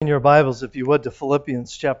In your Bibles, if you would, to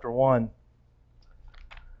Philippians chapter 1.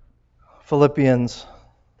 Philippians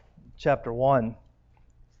chapter 1.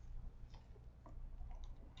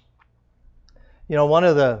 You know, one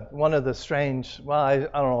of the strange, well, I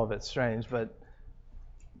don't know if it's strange, but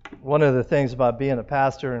one of the things about being a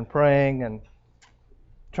pastor and praying and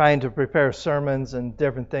trying to prepare sermons and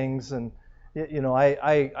different things, and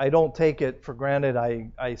I don't take it for granted.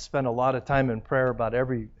 I spend a lot of time in prayer about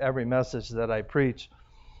every message that I preach.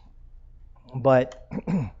 But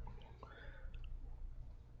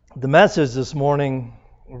the message this morning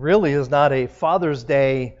really is not a Father's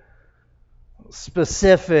Day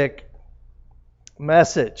specific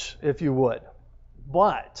message, if you would,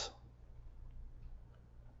 but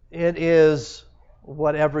it is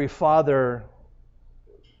what every father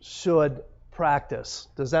should practice.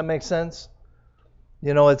 Does that make sense?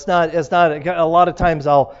 You know, it's not a lot of times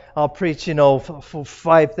I'll preach,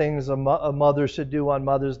 five things a mother should do on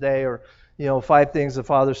Mother's Day, or five things a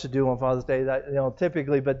father should do on Father's Day, that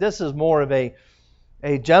typically, but this is more of a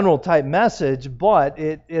general type message, but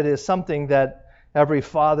it is something that every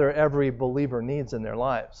father, every believer needs in their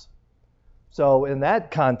lives. So in that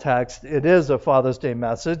context, it is a Father's Day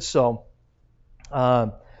message, so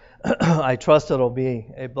I trust it'll be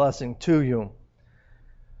a blessing to you.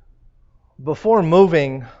 Before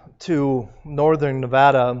moving to northern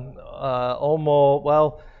Nevada,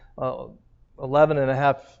 11 and a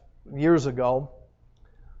half years ago,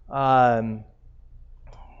 I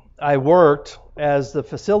worked as the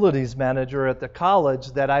facilities manager at the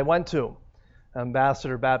college that I went to,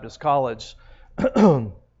 Ambassador Baptist College.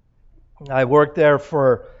 I worked there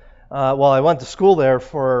I went to school there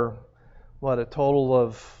for, a total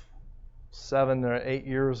of 7 or 8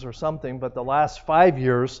 years or something, but the last 5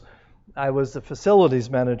 years, I was the facilities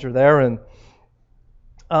manager there, and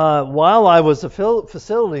while I was the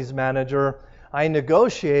facilities manager, I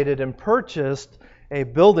negotiated and purchased a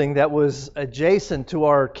building that was adjacent to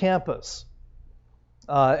our campus.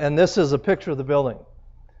 And this is a picture of the building.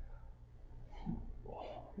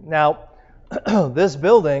 Now, this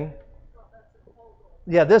building,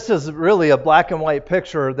 this is really a black and white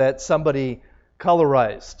picture that somebody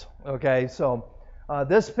colorized. Okay, so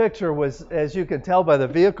this picture was, as you can tell by the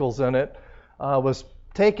vehicles in it, was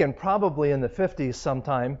taken probably in the 50s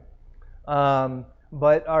sometime.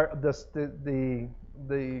 But the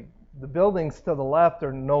buildings to the left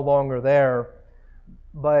are no longer there.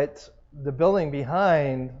 But the building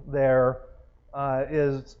behind there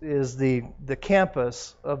is the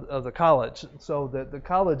campus of the college. So the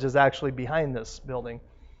college is actually behind this building.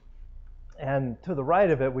 And to the right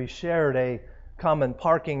of it, we shared a common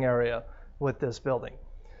parking area with this building.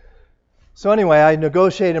 So anyway, I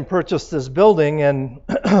negotiated and purchased this building, and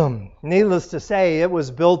needless to say, it was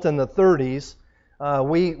built in the 30s.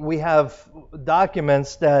 We have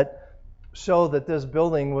documents that show that this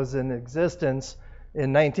building was in existence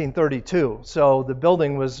in 1932. So the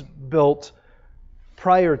building was built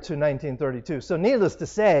prior to 1932. So needless to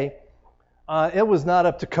say, it was not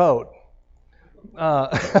up to code.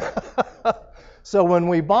 So when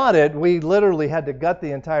we bought it, we literally had to gut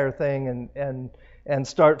the entire thing and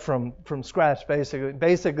start from scratch, basically.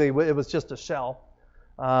 Basically, it was just a shell.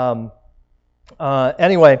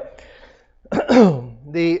 Anyway,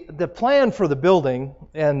 the plan for the building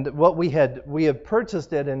and what we had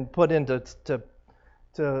purchased it and put into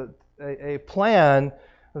a plan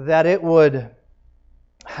that it would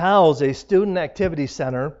house a student activity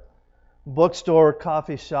center, bookstore,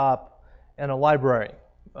 coffee shop, and a library.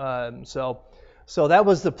 So that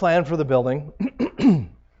was the plan for the building.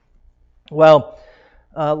 Well,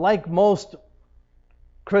 like most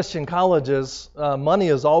Christian colleges, money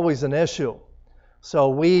is always an issue. So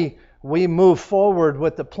we moved forward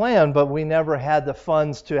with the plan, but we never had the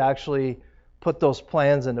funds to actually put those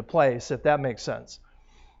plans into place, if that makes sense.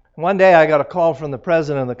 One day I got a call from the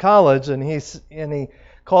president of the college, and he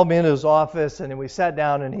called me into his office, and we sat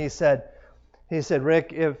down, and he said,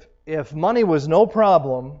 Rick, if money was no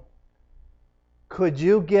problem, could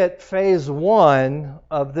you get phase 1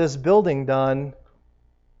 of this building done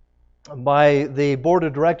by the board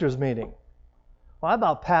of directors meeting? Well, I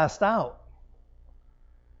about passed out,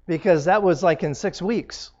 because that was like in 6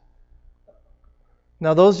 weeks.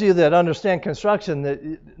 Now, those of you that understand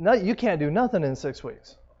construction, you can't do nothing in 6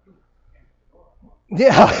 weeks.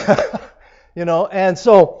 Yeah. And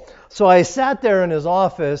so I sat there in his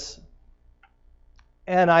office,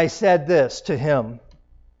 and I said this to him: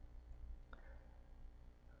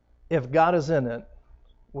 if God is in it,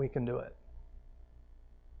 we can do it.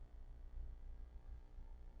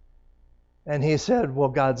 And he said, well,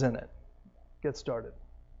 God's in it. Get started.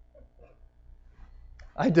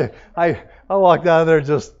 I did. I walked out of there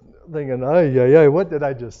just thinking, ay, what did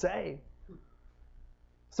I just say?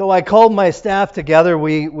 So I called my staff together.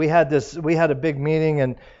 We had a big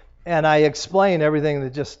meeting, and I explained everything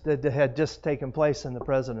that had just taken place in the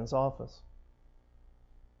president's office.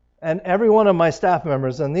 And every one of my staff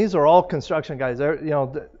members, and these are all construction guys,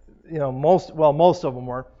 most of them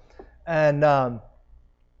were, and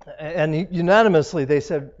unanimously they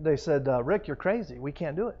said, Rick, you're crazy. We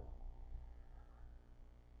can't do it.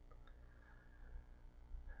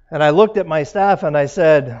 And I looked at my staff and I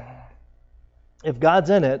said, if God's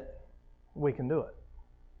in it, we can do it.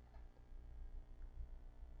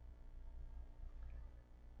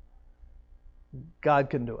 God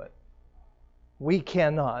can do it. We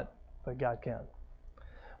cannot, but God can.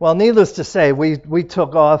 Well, needless to say, we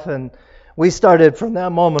took off, and we started from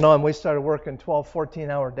that moment on, we started working 12,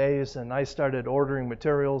 14-hour days, and I started ordering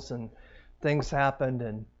materials, and things happened,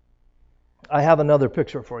 and I have another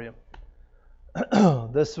picture for you.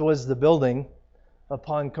 This was the building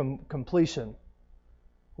upon completion.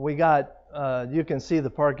 We got, you can see the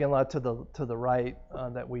parking lot to the right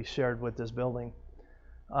that we shared with this building.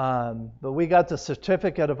 But we got the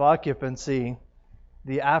certificate of occupancy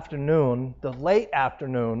the late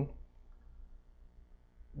afternoon,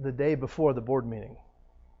 the day before the board meeting.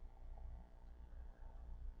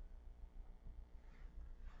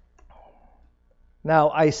 Now,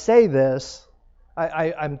 I say this,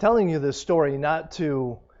 I'm telling you this story not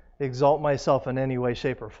to exalt myself in any way,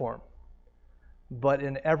 shape, or form, but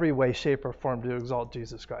in every way, shape, or form to exalt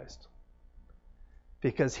Jesus Christ.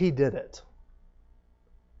 Because He did it.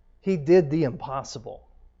 He did the impossible.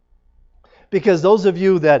 Because those of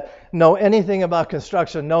you that know anything about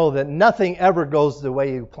construction know that nothing ever goes the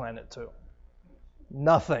way you plan it to.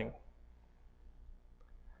 Nothing.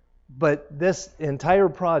 But this entire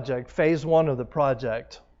project, phase 1 of the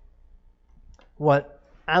project, went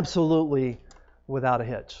absolutely without a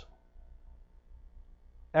hitch.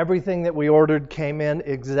 Everything that we ordered came in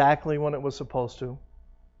exactly when it was supposed to,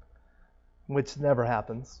 which never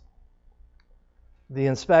happens. The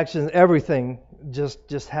inspections, everything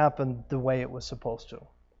just happened the way it was supposed to.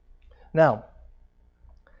 Now,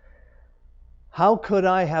 how could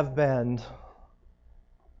I have been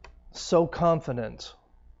so confident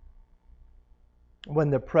when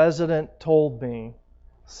the president told me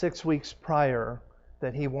 6 weeks prior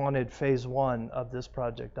that he wanted phase 1 of this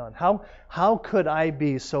project done? How could I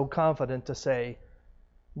be so confident to say,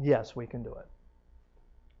 yes, we can do it?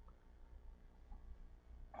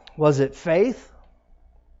 Was it faith?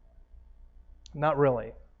 Not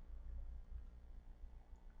really.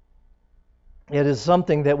 It is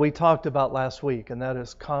something that we talked about last week, and that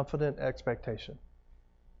is confident expectation.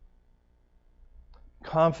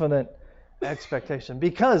 Confident expectation.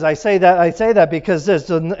 Because I say that because this,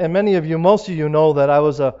 and many of you, most of you know that I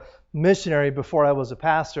was a missionary before I was a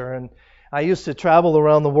pastor, and I used to travel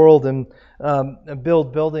around the world and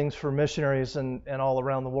build buildings for missionaries and all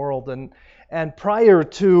around the world. And prior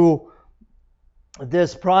to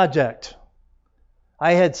this project,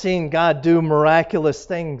 I had seen God do miraculous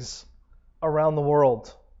things around the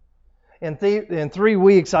world. In 3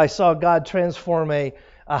 weeks, I saw God transform a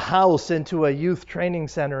house into a youth training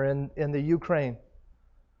center in the Ukraine.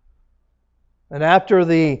 And after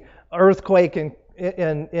the earthquake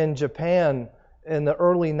in Japan in the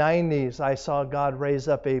early 90s, I saw God raise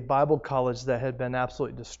up a Bible college that had been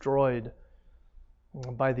absolutely destroyed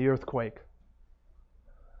by the earthquake.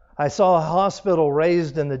 I saw a hospital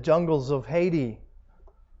raised in the jungles of Haiti.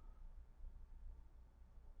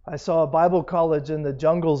 I saw a Bible college in the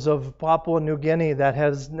jungles of Papua New Guinea that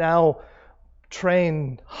has now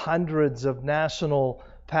trained hundreds of national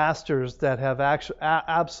pastors that have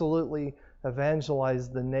absolutely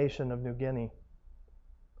evangelized the nation of New Guinea.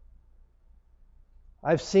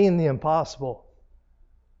 I've seen the impossible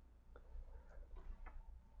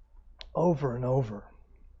over and over.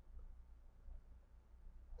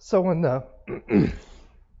 So when the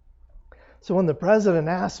president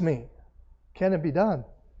asked me, can it be done?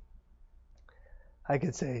 I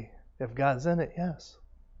could say, if God's in it, yes.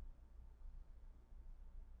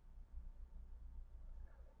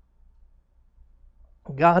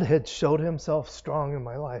 God had showed Himself strong in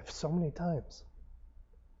my life so many times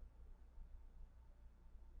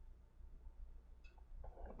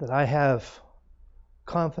that I have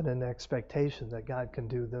confident expectation that God can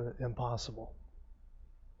do the impossible.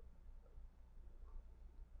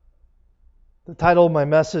 The title of my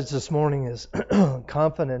message this morning is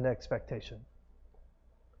Confident Expectation.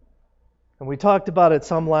 And we talked about it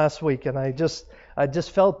some last week, and I just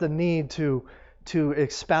felt the need to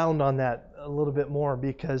expound on that a little bit more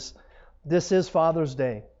because this is Father's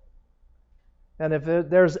Day. And if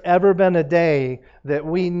there's ever been a day that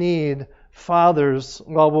we need fathers,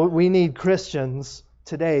 well, we need Christians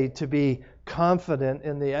today to be confident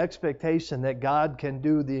in the expectation that God can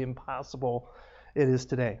do the impossible, it is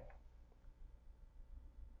today.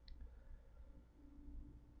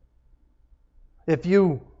 If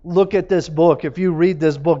you look at this book, if you read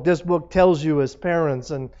this book tells you as parents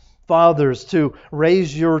and fathers to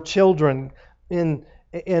raise your children in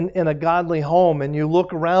a godly home, and you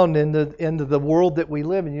look around into the world that we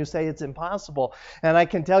live in, you say it's impossible. And I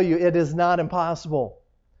can tell you it is not impossible.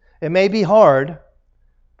 It may be hard,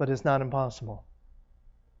 but it's not impossible.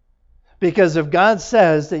 Because if God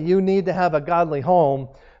says that you need to have a godly home,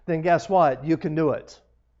 then guess what? You can do it.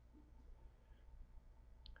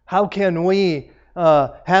 How can we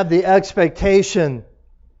have the expectation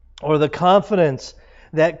or the confidence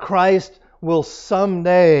that Christ will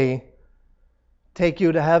someday take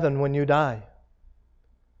you to heaven when you die?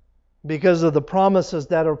 Because of the promises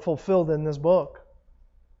that are fulfilled in this book.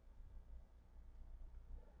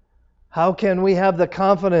 How can we have the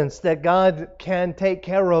confidence that God can take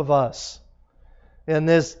care of us in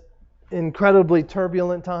this incredibly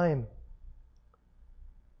turbulent time?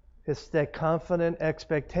 It's that confident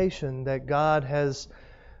expectation that God has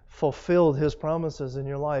fulfilled His promises in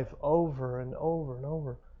your life over and over and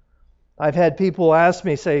over. I've had people ask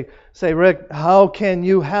me, say, Rick, how can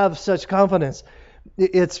you have such confidence?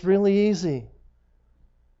 It's really easy.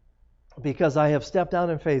 Because I have stepped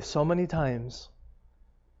out in faith so many times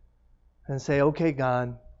and say, okay,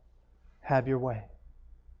 God, have your way.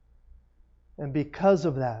 And because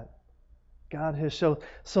of that, God has shown.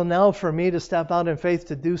 So now for me to step out in faith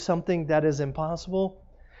to do something that is impossible,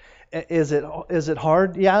 is it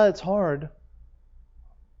hard? Yeah, it's hard.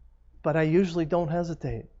 But I usually don't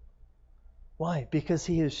hesitate. Why? Because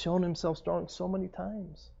He has shown Himself strong so many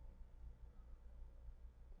times.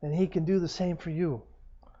 And He can do the same for you.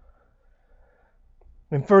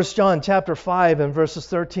 In 1 John chapter 5 and verses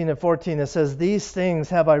 13 and 14, it says, "These things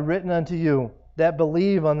have I written unto you that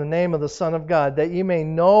believe on the name of the Son of God, that ye may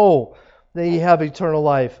know that ye have eternal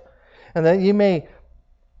life, and that ye may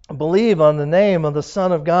believe on the name of the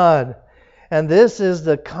Son of God. And this is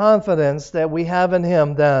the confidence that we have in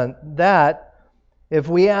Him, then, that if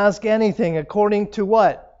we ask anything according to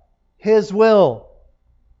what? His will."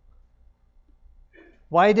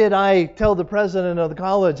 Why did I tell the president of the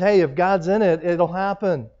college, hey, if God's in it, it'll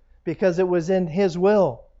happen? Because it was in His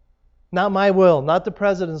will. Not my will, not the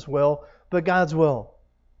president's will, but God's will.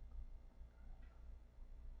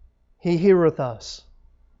 He heareth us.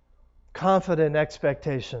 Confident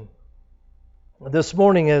expectation. This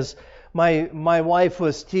morning, as my wife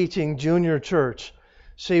was teaching junior church,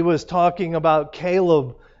 she was talking about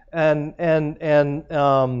Caleb and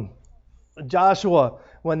Joshua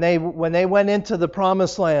when they went into the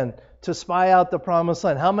promised land to spy out the promised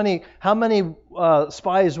land. How many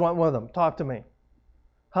spies went with them? Talk to me.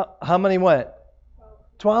 How many went?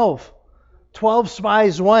 12. 12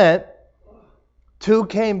 spies went. 2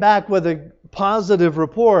 came back with a positive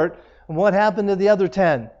report. And what happened to the other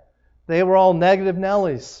 10? They were all negative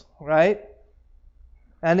Nellies, right?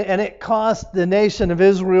 And it cost the nation of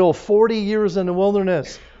Israel 40 years in the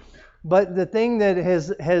wilderness. But the thing that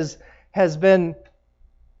has been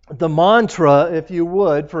the mantra, if you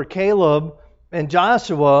would, for Caleb and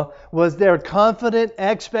Joshua was their confident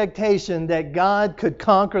expectation that God could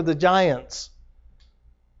conquer the giants.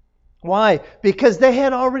 Why? Because they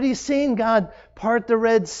had already seen God part the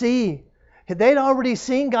Red Sea. They'd already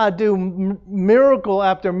seen God do miracle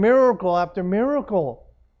after miracle after miracle.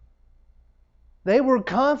 They were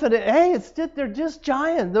confident, hey, they're just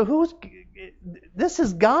giants. This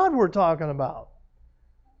is God we're talking about.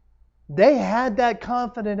 They had that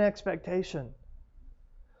confident expectation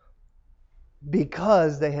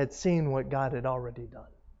because they had seen what God had already done.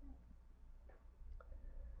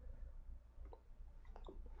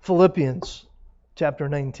 Philippians chapter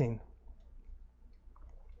 19.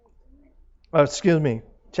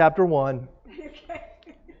 Chapter 1.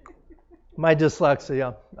 My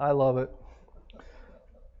dyslexia, I love it.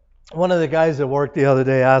 One of the guys at work the other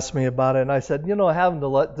day asked me about it, and I said, having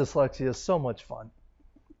dyslexia is so much fun.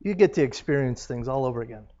 You get to experience things all over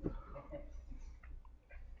again.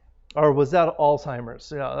 Or was that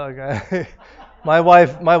Alzheimer's? Yeah, okay. My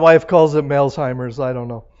wife calls it Malesheimer's. I don't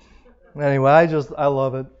know. Anyway, I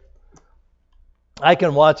love it. I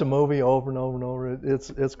can watch a movie over and over and over.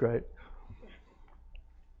 It's great.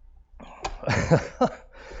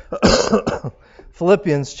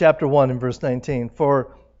 Philippians chapter 1 and verse 19.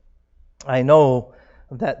 For I know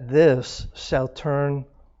that this shall turn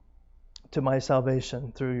to my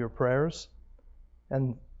salvation through your prayers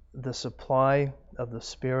and the supply of the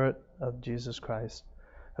Spirit of Jesus Christ,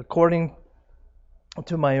 according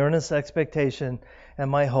to my earnest expectation and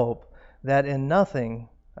my hope, that in nothing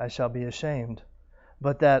I shall be ashamed,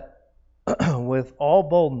 but that with all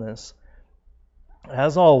boldness,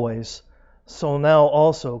 as always, so now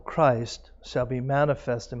also Christ shall be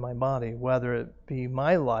manifest in my body, whether it be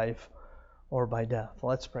my life or by death.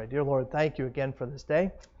 Let's pray. Dear Lord, thank you again for this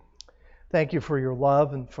day. Thank you for your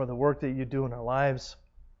love and for the work that you do in our lives.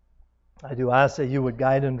 I do ask that you would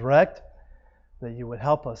guide and direct, that you would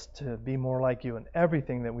help us to be more like you in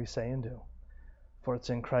everything that we say and do. For it's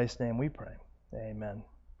in Christ's name we pray. Amen.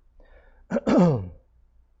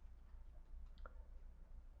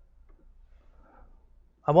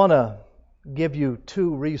 I want to give you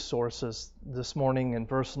two resources this morning in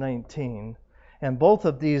verse 19. And both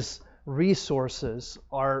of these resources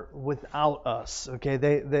are without us. Okay,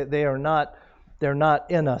 they are not, they're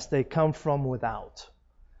not in us. They come from without.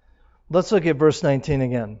 Let's look at verse 19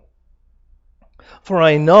 again. For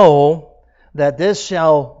I know that this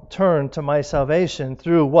shall turn to my salvation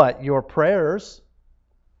through what? Your prayers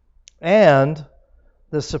and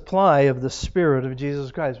the supply of the Spirit of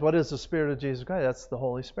Jesus Christ. What is the Spirit of Jesus Christ? That's the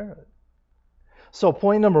Holy Spirit. So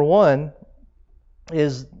point number one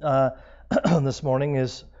is this morning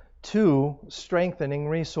is two strengthening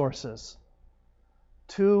resources.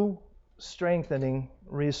 Two strengthening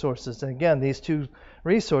resources. And again, these two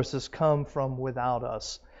resources come from without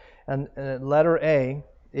us. And letter A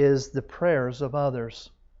is the prayers of others.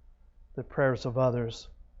 The prayers of others.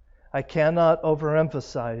 I cannot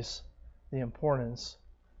overemphasize the importance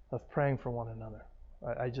of praying for one another.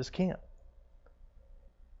 I just can't.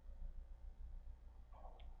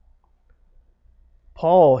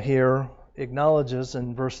 Paul here acknowledges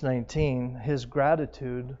in verse 19 his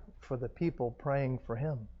gratitude for the people praying for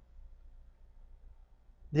him.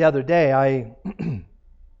 The other day I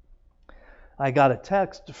got a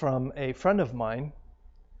text from a friend of mine,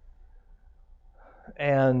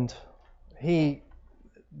 and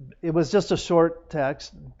it was just a short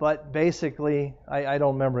text, but basically, I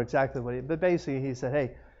don't remember exactly what but basically he said,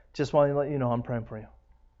 hey, just wanted to let you know I'm praying for you.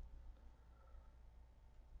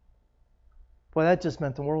 Boy, that just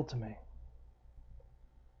meant the world to me.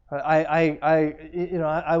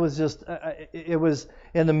 I was just, it was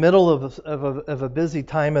in the middle of a busy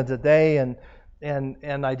time of the day,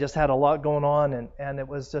 and I just had a lot going on, and it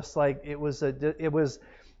was just like, it was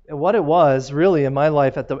what it was really in my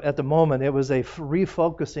life at the moment. It was a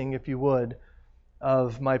refocusing, if you would,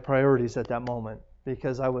 of my priorities at that moment,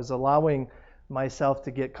 because I was allowing myself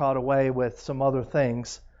to get caught away with some other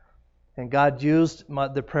things. And God used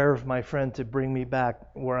the prayer of my friend to bring me back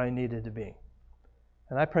where I needed to be.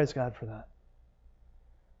 And I praise God for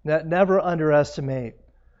that. Never underestimate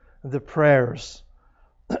the prayers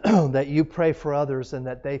that you pray for others and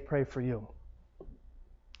that they pray for you.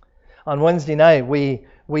 On Wednesday night, we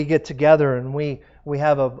get together and we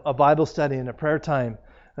have a Bible study and a prayer time.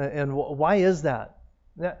 And why is that?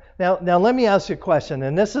 Now let me ask you a question,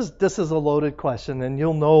 and this is a loaded question, and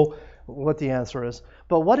you'll know what the answer is.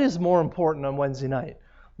 But what is more important on Wednesday night?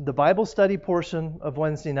 The Bible study portion of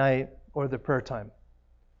Wednesday night or the prayer time?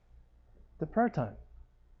 The prayer time.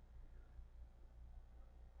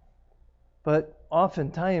 But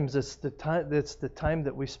oftentimes it's the time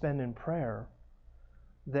that we spend in prayer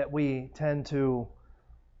that we tend to,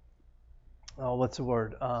 what's the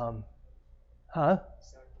word?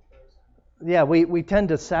 Yeah, we tend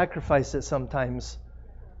to sacrifice it sometimes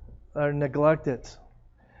or neglect it.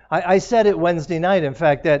 I said it Wednesday night, in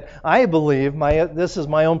fact, that I believe, this is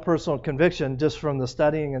my own personal conviction just from the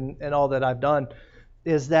studying and all that I've done,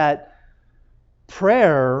 is that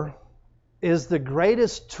prayer is the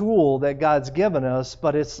greatest tool that God's given us,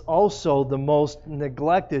 but it's also the most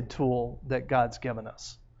neglected tool that God's given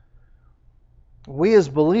us. We as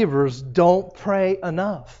believers don't pray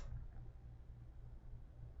enough.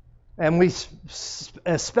 And we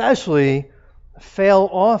especially fail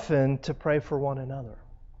often to pray for one another.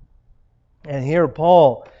 And here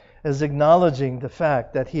Paul is acknowledging the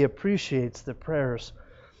fact that he appreciates the prayers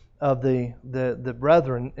of the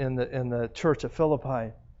brethren in the church of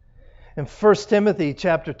Philippi. In 1 Timothy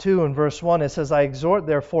chapter 2 and verse 1, it says, I exhort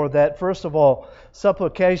therefore that, first of all,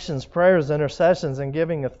 supplications, prayers, intercessions, and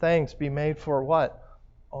giving of thanks be made for what?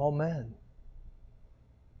 All men.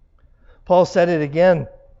 Paul said it again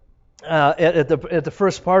at the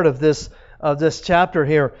first part of this chapter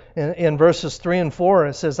here in verses 3 and 4.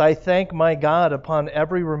 It says, I thank my God upon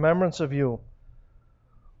every remembrance of you,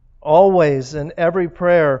 always in every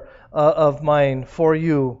prayer of mine for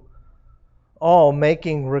you, all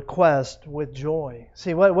making request with joy.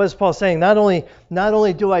 See, what was Paul saying? Not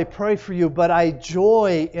only do I pray for you, but I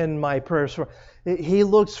joy in my prayers for. He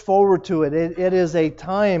looks forward to it. It is a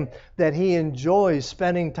time that he enjoys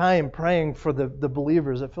spending time praying for the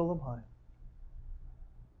believers at Philippi.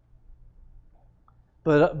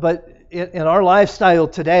 But in our lifestyle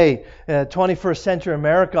today, 21st century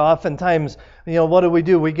America, oftentimes, what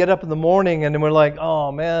do? We get up in the morning and we're like,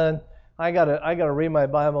 oh man, I gotta read my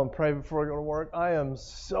Bible and pray before I go to work. I am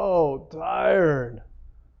so tired.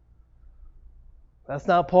 That's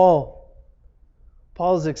not Paul.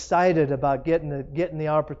 Paul's excited about getting the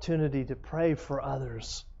opportunity to pray for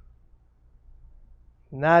others.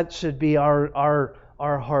 And that should be our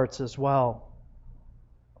hearts as well.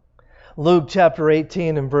 Luke chapter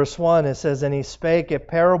 18 and verse 1, it says, "And he spake a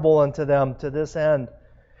parable unto them to this end,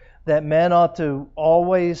 that men ought to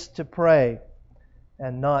always to pray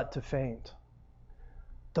and not to faint."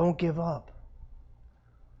 Don't give up.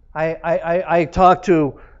 I talked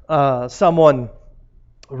to someone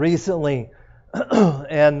recently,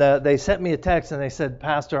 and they sent me a text and they said,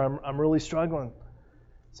 "Pastor, I'm really struggling."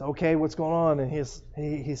 It's okay, what's going on? And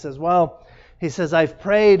he says, well, he says, I've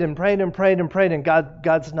prayed and prayed and prayed and prayed, and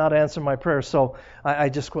God's not answered my prayer, so I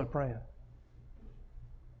just quit praying.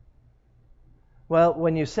 Well,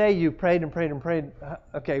 when you say you prayed and prayed and prayed,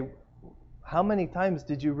 okay, how many times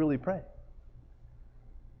did you really pray?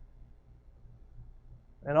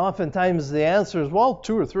 And oftentimes the answer is, well,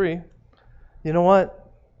 2 or 3. You know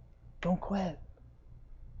what? Don't quit.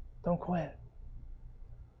 Don't quit.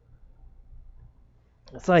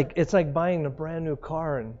 It's like buying a brand new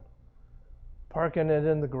car and parking it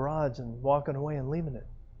in the garage and walking away and leaving it.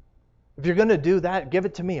 If you're going to do that, give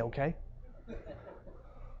it to me, okay?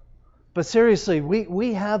 But seriously,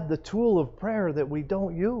 we have the tool of prayer that we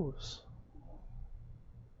don't use.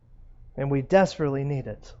 And we desperately need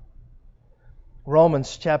it.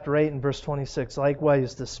 Romans chapter 8 and verse 26,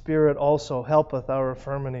 "Likewise the Spirit also helpeth our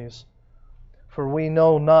infirmities. For we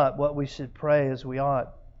know not what we should pray as we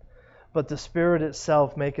ought. But the Spirit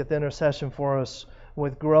itself maketh intercession for us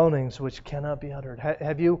with groanings which cannot be uttered."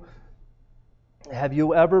 Have you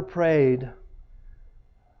ever prayed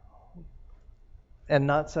and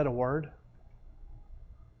not said a word?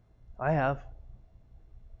 I have.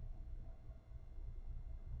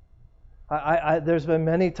 There's been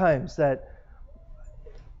many times that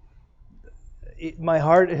my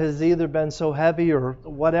heart has either been so heavy or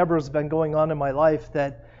whatever's been going on in my life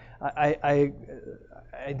that I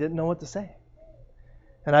didn't know what to say.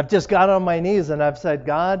 And I've just got on my knees and I've said,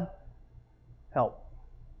 "God, help."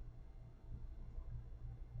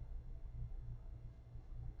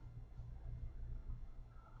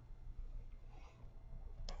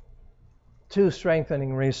 Two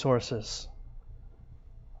strengthening resources: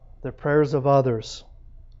 the prayers of others,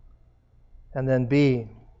 and then B,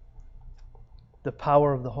 the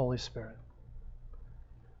power of the Holy Spirit.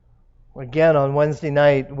 Again, on Wednesday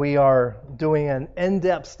night, we are doing an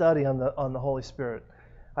in-depth study on the Holy Spirit.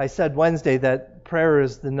 I said Wednesday that prayer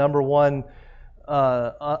is the number one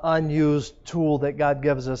unused tool that God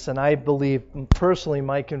gives us, and I believe, personally,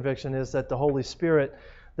 my conviction is that the Holy Spirit,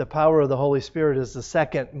 the power of the Holy Spirit, is the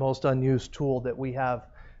second most unused tool that we have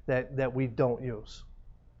that we don't use.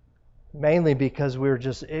 Mainly because we're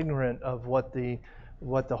just ignorant of what the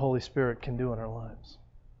Holy Spirit can do in our lives.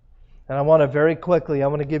 And I want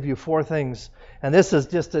to give you 4 things, and this is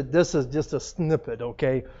just a snippet,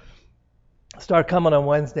 okay? Start coming on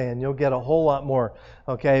Wednesday and you'll get a whole lot more,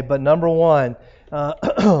 okay? But number 1,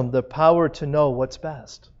 the power to know what's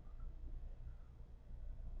best.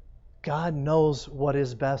 God knows what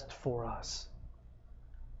is best for us.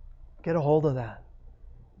 Get a hold of that.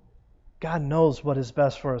 God knows what is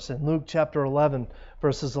best for us. In Luke chapter 11,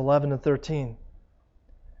 verses 11 and 13.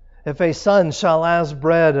 "If a son shall ask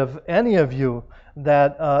bread of any of you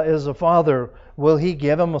that is a father, will he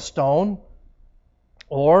give him a stone?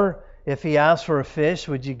 Or if he asks for a fish,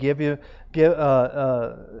 will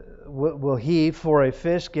he for a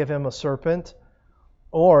fish give him a serpent?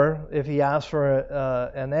 Or if he asks for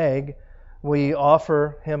an egg, will ye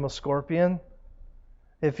offer him a scorpion?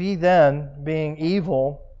 If ye then, being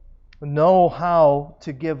evil, know how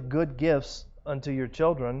to give good gifts unto your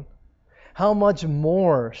children, how much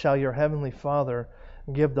more shall your heavenly Father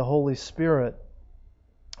give the Holy Spirit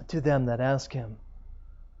to them that ask Him?"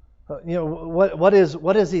 What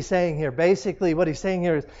is he saying here? Basically, what he's saying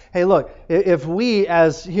here is, hey, look, if we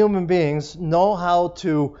as human beings know how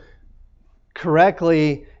to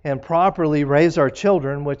correctly and properly raise our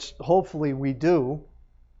children, which hopefully we do,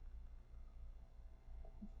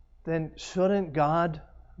 then shouldn't God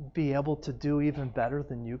be able to do even better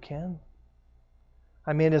than you can?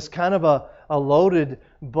 I mean, it's kind of a loaded,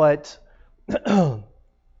 but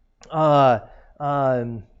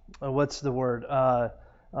what's the word?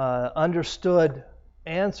 understood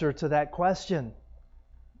answer to that question.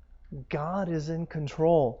 God is in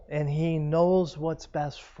control, and He knows what's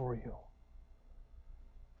best for you.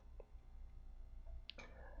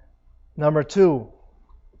 Number 2,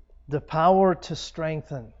 the power to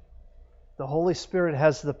strengthen. The Holy Spirit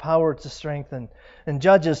has the power to strengthen. In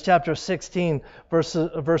Judges chapter 16,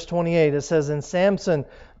 verse 28, it says, And Samson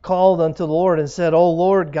called unto the Lord and said, O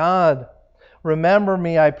Lord God, remember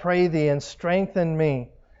me, I pray Thee, and strengthen me,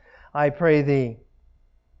 I pray Thee.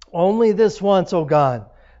 Only this once, O God,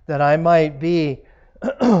 that I might be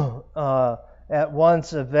at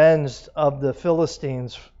once avenged of the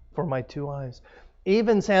Philistines for my 2 eyes.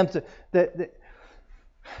 Even Samson, did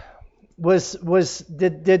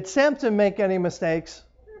Samson make any mistakes?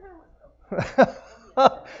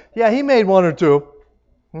 Yeah, he made 1 or 2.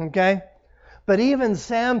 Okay? But even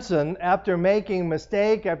Samson, after making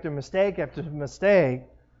mistake after mistake after mistake,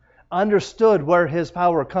 understood where his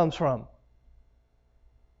power comes from.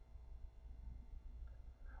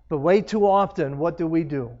 But way too often, what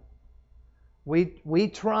do? We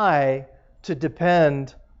try to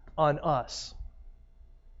depend on us.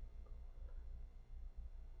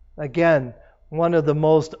 Again, one of the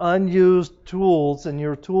most unused tools in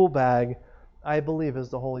your tool bag, I believe, is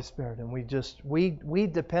the Holy Spirit. And we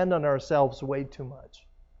depend on ourselves way too much.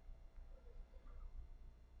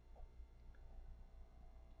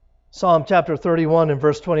 Psalm chapter 31 and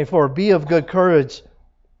verse 24, Be of good courage,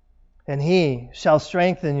 and He shall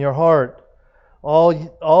strengthen your heart,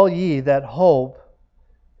 all ye that hope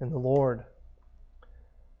in the Lord.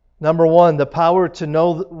 Number 1, the power to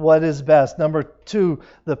know what is best. Number 2,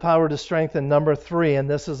 the power to strengthen. Number 3, and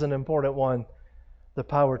this is an important one, the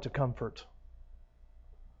power to comfort.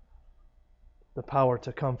 The power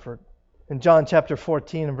to comfort. In John chapter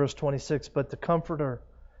 14 and verse 26, But the Comforter,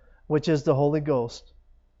 which is the Holy Ghost,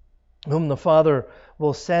 whom the Father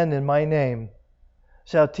will send in my name,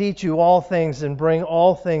 shall teach you all things and bring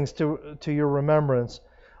all things to your remembrance,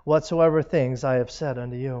 whatsoever things I have said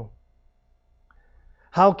unto you.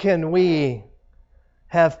 How can we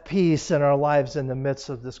have peace in our lives in the midst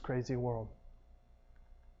of this crazy world?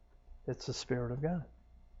 It's the Spirit of God.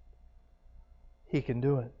 He can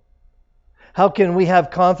do it. How can we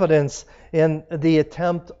have confidence in the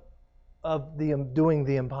attempt of doing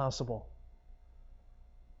the impossible?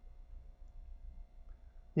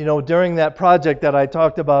 You know, during that project that I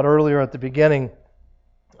talked about earlier at the beginning,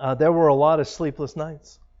 there were a lot of sleepless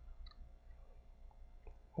nights.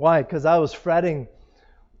 Why? Because I was fretting.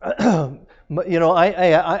 You know,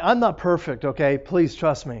 I'm not perfect, okay? Please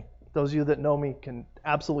trust me. Those of you that know me can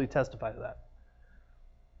absolutely testify to that.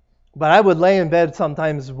 But I would lay in bed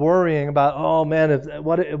sometimes worrying about, oh man,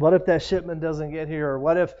 what if that shipment doesn't get here, or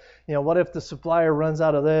what if the supplier runs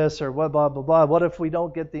out of this, or what blah blah blah. What if we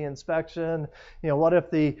don't get the inspection? What if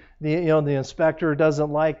the inspector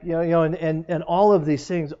doesn't like and all of these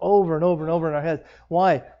things over and over and over in our heads.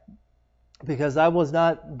 Why? Because I was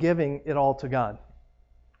not giving it all to God.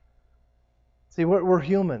 See, we're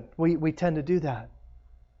human. We tend to do that.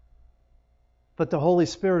 But the Holy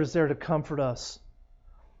Spirit is there to comfort us.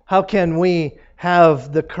 How can we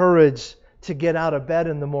have the courage to get out of bed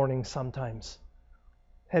in the morning sometimes?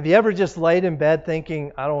 Have you ever just laid in bed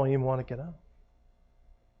thinking, I don't even want to get up?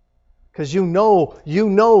 Because you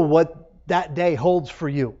know what that day holds for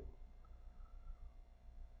you.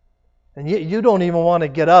 And you don't even want to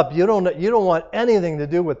get up. You don't want anything to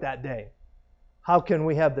do with that day. How can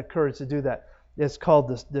we have the courage to do that? It's called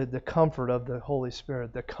the comfort of the Holy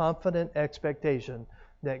Spirit, the confident expectation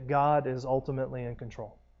that God is ultimately in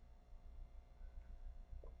control.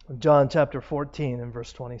 John chapter 14 and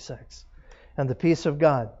verse 26. And the peace of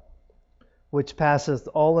God, which passeth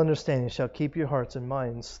all understanding, shall keep your hearts and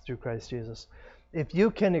minds through Christ Jesus. If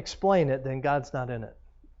you can explain it, then God's not in it.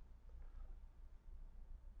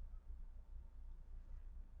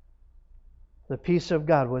 The peace of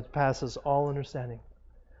God, which passes all understanding.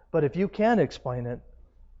 But if you can't explain it,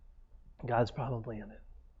 God's probably in it.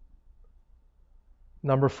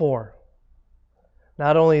 Number 4.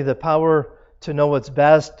 Not only the power to know what's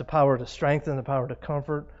best, the power to strengthen, the power to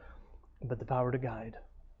comfort, but the power to guide.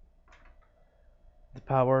 The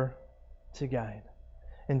power to guide.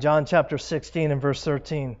 In John chapter 16 and verse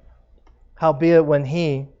 13, Howbeit when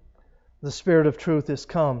He, the Spirit of truth, is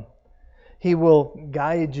come, He will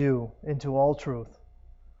guide you into all truth.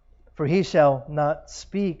 For He shall not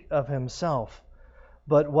speak of Himself,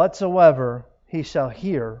 but whatsoever He shall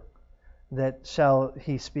hear, that shall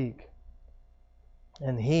He speak.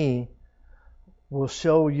 And He will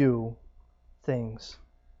show you things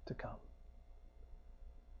to come.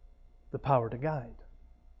 The power to guide.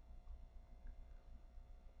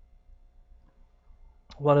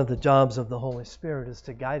 One of the jobs of the Holy Spirit is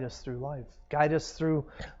to guide us through life, guide us through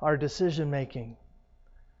our decision making.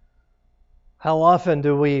 How often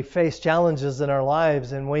do we face challenges in our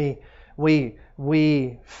lives and we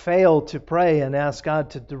fail to pray and ask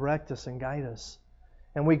God to direct us and guide us?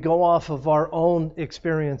 And we go off of our own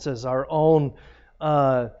experiences, our own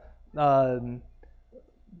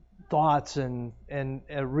thoughts and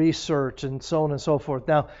research and so on and so forth.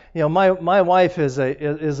 Now, my wife is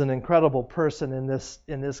an incredible person in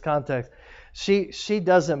this context. She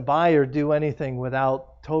doesn't buy or do anything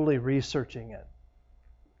without totally researching it.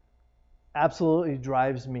 Absolutely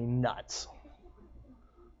drives me nuts.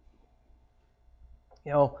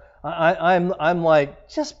 I'm like,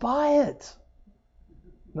 just buy it.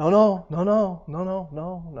 No.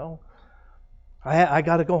 I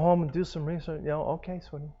got to go home and do some research. Okay,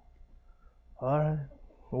 sweetie. All right,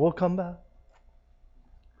 we'll come back.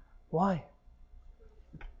 Why?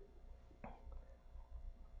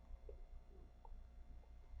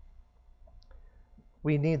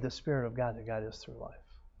 We need the Spirit of God to guide us through life.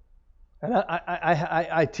 And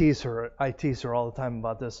I tease her. I tease her all the time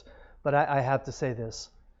about this. But I have to say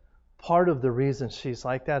this. Part of the reason she's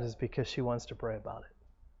like that is because she wants to pray about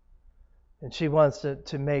it. And she wants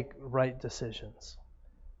to make right decisions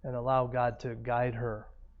and allow God to guide her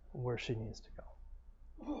where she needs to go.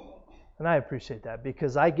 And I appreciate that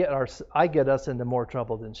because I get us into more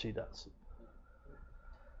trouble than she does.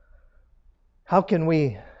 How can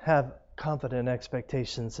we have confident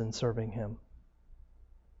expectations in serving Him?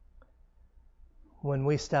 When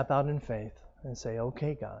we step out in faith and say,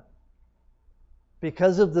 okay, God,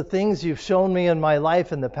 because of the things you've shown me in my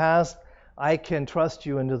life in the past, I can trust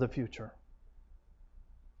you into the future.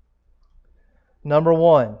 Number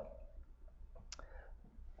 1,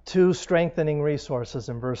 2 strengthening resources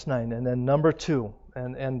in verse 9. And then number 2,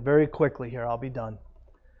 and very quickly here, I'll be done.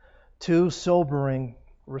 2 sobering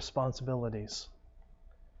responsibilities.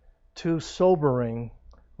 2 sobering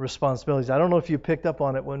responsibilities. I don't know if you picked up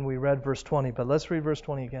on it when we read verse 20, but let's read verse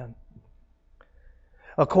 20 again.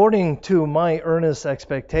 According to my earnest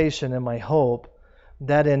expectation and my hope,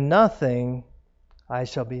 that in nothing I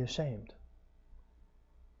shall be ashamed,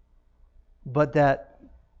 but that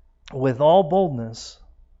with all boldness,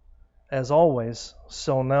 as always,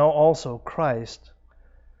 so now also Christ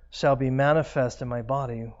shall be manifest in my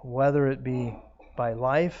body, whether it be by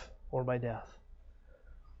life or by death.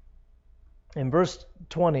 In verse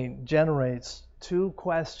 20 generates 2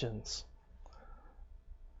 questions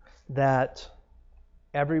that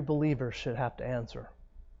every believer should have to answer.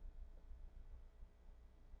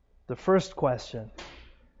 The first question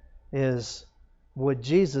is, would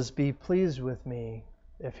Jesus be pleased with me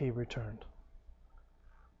if He returned?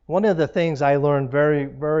 One of the things I learned very,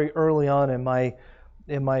 very early on in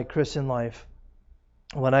my Christian life,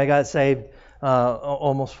 when I got saved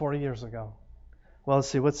almost 40 years ago. Well, let's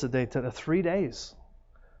see, what's the date today? 3 days.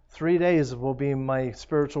 3 days will be my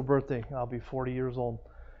spiritual birthday. I'll be 40 years old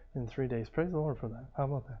in 3 days. Praise the Lord for that. How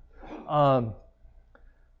about that?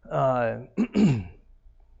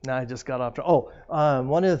 Now I just got off track.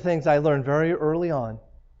 One of the things I learned very early on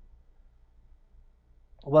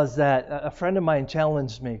was that a friend of mine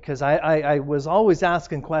challenged me because I was always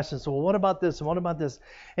asking questions. So, well, what about this and what about this?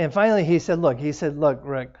 And finally he said, look,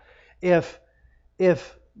 Rick, if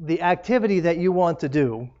the activity that you want to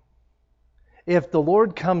do, if the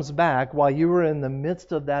Lord comes back while you were in the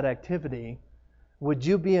midst of that activity, would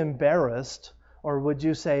you be embarrassed or would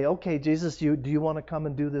you say, okay, Jesus, do you want to come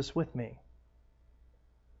and do this with me?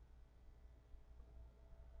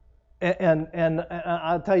 And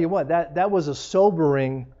I'll tell you what, that was a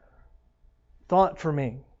sobering thought for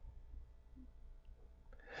me.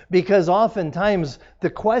 Because oftentimes the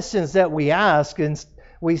questions that we ask, and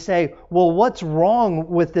we say, well, what's wrong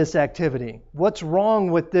with this activity? What's wrong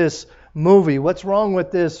with this movie? What's wrong with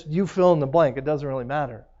this? You fill in the blank. It doesn't really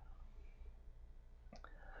matter.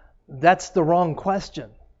 That's the wrong question.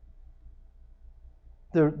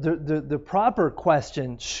 The proper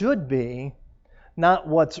question should be not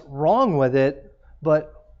what's wrong with it,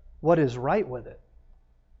 but what is right with it.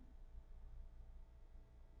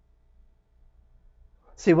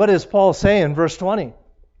 See, what does Paul say in verse 20?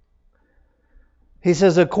 He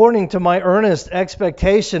says, according to my earnest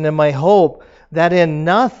expectation and my hope, that in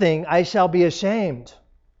nothing I shall be ashamed.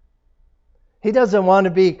 He doesn't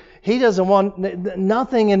want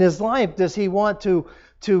nothing in his life does he want to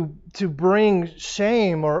bring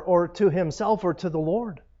shame or to himself or to the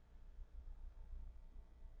Lord.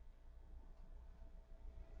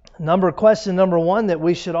 Question number 1 that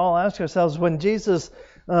we should all ask ourselves: when Jesus,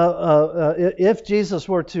 if Jesus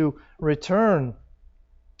were to return,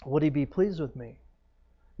 would He be pleased with me?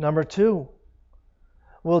 Number 2,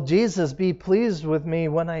 will Jesus be pleased with me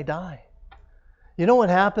when I die? You know what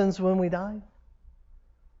happens when we die?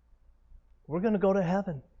 We're going to go to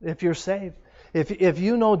heaven if you're saved. If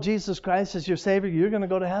you know Jesus Christ as your Savior, you're going to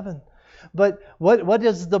go to heaven. But what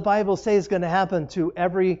does the Bible say is going to happen to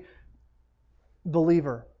every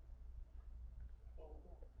believer?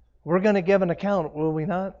 We're going to give an account, will we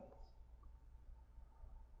not?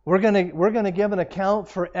 We're going to give an account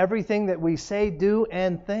for everything that we say, do,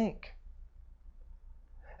 and think.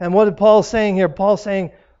 And what is Paul saying here? Paul's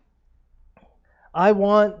saying, I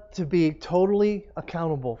want to be totally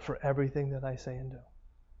accountable for everything that I say and do.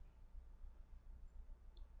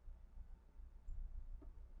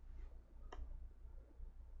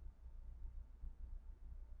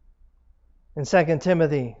 In 2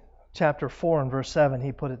 Timothy chapter 4 and verse 7,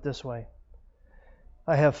 he put it this way: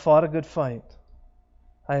 I have fought a good fight.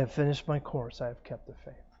 I have finished my course. I have kept the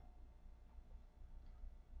faith.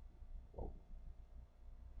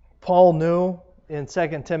 Paul knew in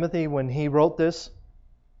 2 Timothy when he wrote this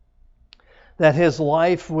that his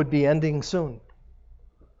life would be ending soon.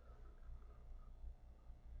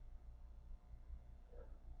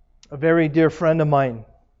 A very dear friend of mine,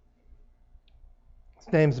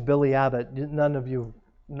 his name's Billy Abbott. None of you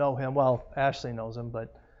know him. Well, Ashley knows him,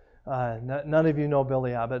 but none of you know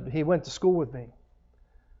Billy Abbott. He went to school with me.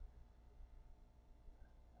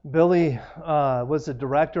 Billy was the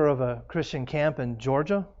director of a Christian camp in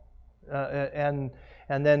Georgia, and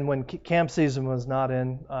then when camp season was not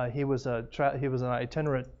in, he was an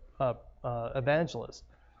itinerant evangelist.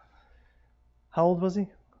 How old was he?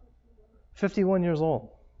 51 years old.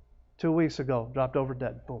 2 weeks ago, dropped over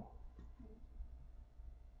dead. Boom.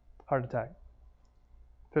 Heart attack.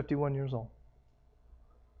 51 years old.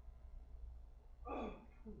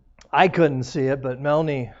 I couldn't see it, but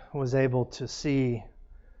Melanie was able to see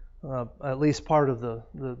at least part of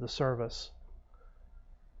the service.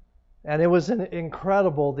 And it was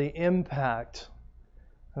incredible the impact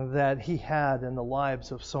that he had in the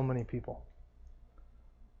lives of so many people.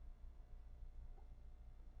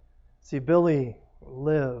 See, Billy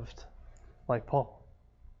lived like Paul.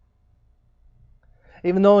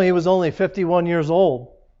 Even though he was only 51 years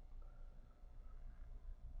old,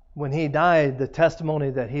 when he died, the testimony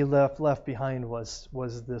that he left behind was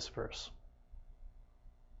this verse.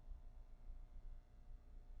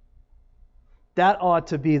 That ought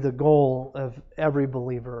to be the goal of every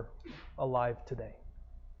believer alive today.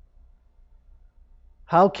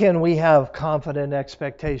 How can we have confident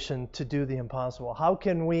expectation to do the impossible? How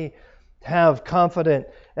can we have confident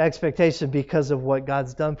expectation because of what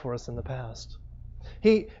God's done for us in the past?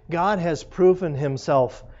 God has proven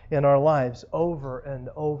Himself in our lives over and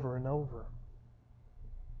over and over.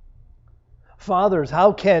 Fathers,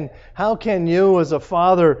 how can you as a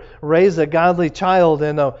father raise a godly child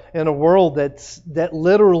in a world that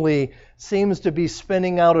literally seems to be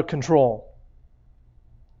spinning out of control?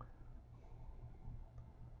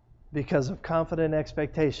 Because of confident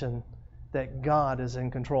expectation that God is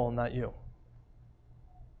in control, not you.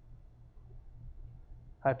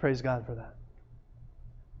 I praise God for that.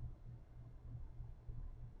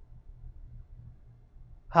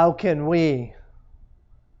 How can we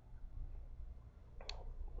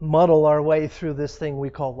muddle our way through this thing we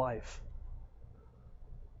call life?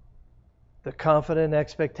 The confident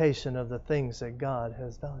expectation of the things that God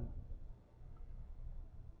has done.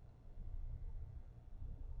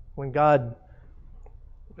 When God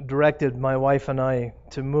directed my wife and I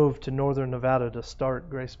to move to Northern Nevada to start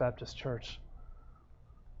Grace Baptist Church,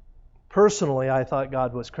 personally, I thought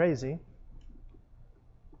God was crazy.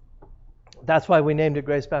 That's why we named it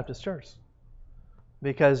Grace Baptist Church.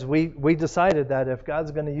 Because we decided that if God's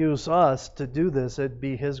going to use us to do this, it'd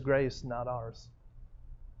be His grace, not ours.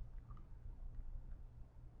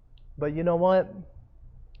 But you know what?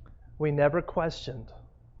 We never questioned.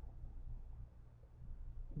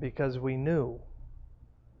 Because we knew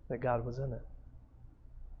that God was in it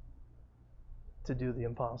to do the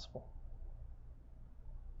impossible.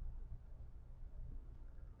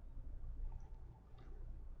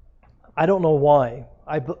 I don't know why.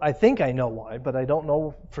 I think I know why, but I don't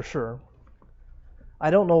know for sure. I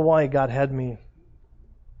don't know why God had me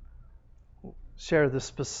share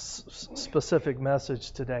this specific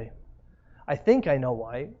message today. I think I know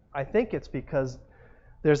why. I think it's because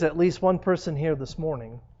there's at least one person here this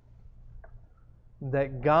morning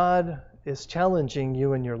that God is challenging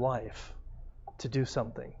you in your life to do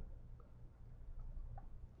something.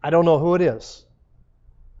 I don't know who it is.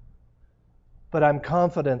 But I'm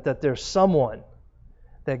confident that there's someone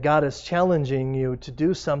that God is challenging you to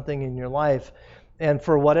do something in your life. And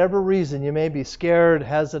for whatever reason, you may be scared,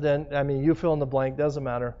 hesitant. I mean, you fill in the blank, doesn't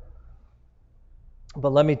matter.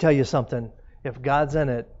 But let me tell you something. If God's in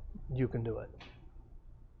it, you can do it.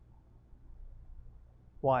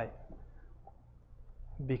 Why?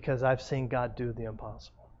 Because I've seen God do the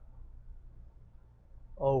impossible.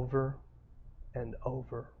 Over and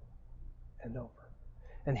over and over.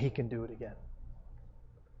 And He can do it again.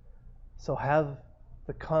 So have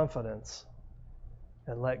the confidence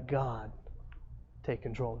and let God take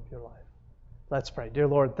control of your life. Let's pray. Dear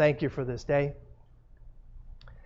Lord, thank you for this day.